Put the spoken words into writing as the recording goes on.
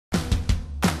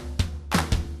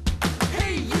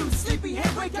we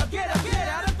head. Wake up, get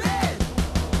out of bed.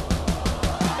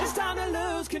 It's time to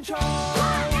lose control.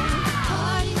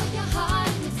 Party with your heart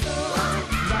and soul.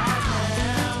 Right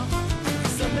now,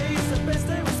 Sunday's the best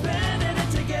day, we're spending it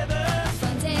together.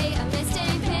 Sunday, a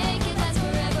mistake, make it last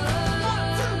forever.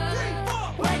 1, 2, 3,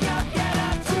 4. Wake up, get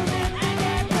up, tune in, and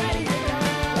get ready to go.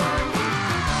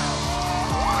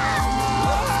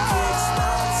 It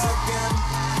starts again.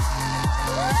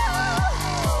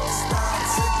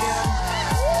 Starts again.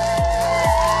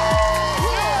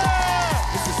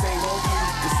 It's the same old you,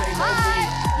 the same old me.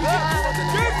 You get more than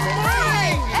a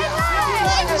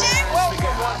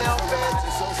Welcome right now, fans,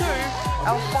 to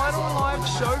our final live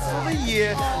show for the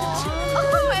year.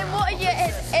 Oh, and what a year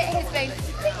it has been.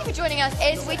 Thank you for joining us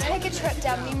as we take a trip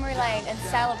down memory lane and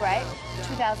celebrate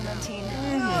 2010.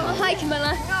 Oh, hi,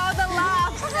 Camilla. Oh, the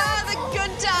laughs, the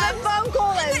good times, the phone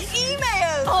calls, the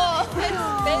emails. Oh, it's been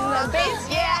the best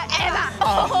year ever.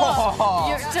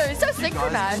 Oh, you too. So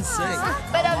synchronized.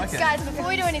 But guys, before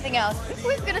we do anything else,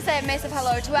 we're going to say a massive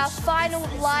hello to our final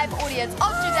live audience of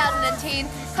 2010.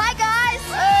 Hi, guys.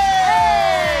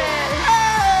 Hey!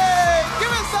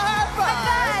 Give us a high five!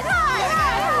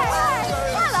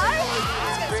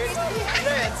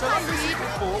 Man, so like we said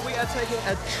before, we are taking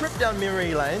a trip down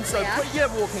memory lane, so put your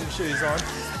walking shoes on,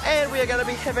 and we are going to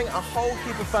be having a whole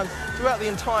heap of fun throughout the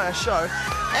entire show.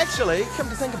 Actually, come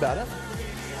to think about it,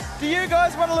 do you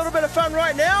guys want a little bit of fun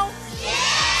right now?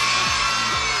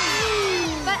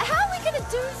 But how are we going to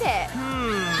do that?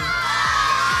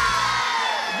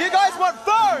 You guys want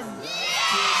fun?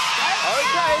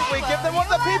 Okay, we give them what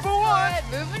the people want.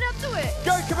 Moving up to it.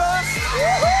 Go, Camilla!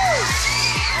 Oh,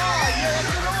 yeah,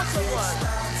 that's an awesome one.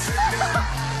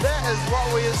 That is what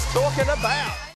we is talking about.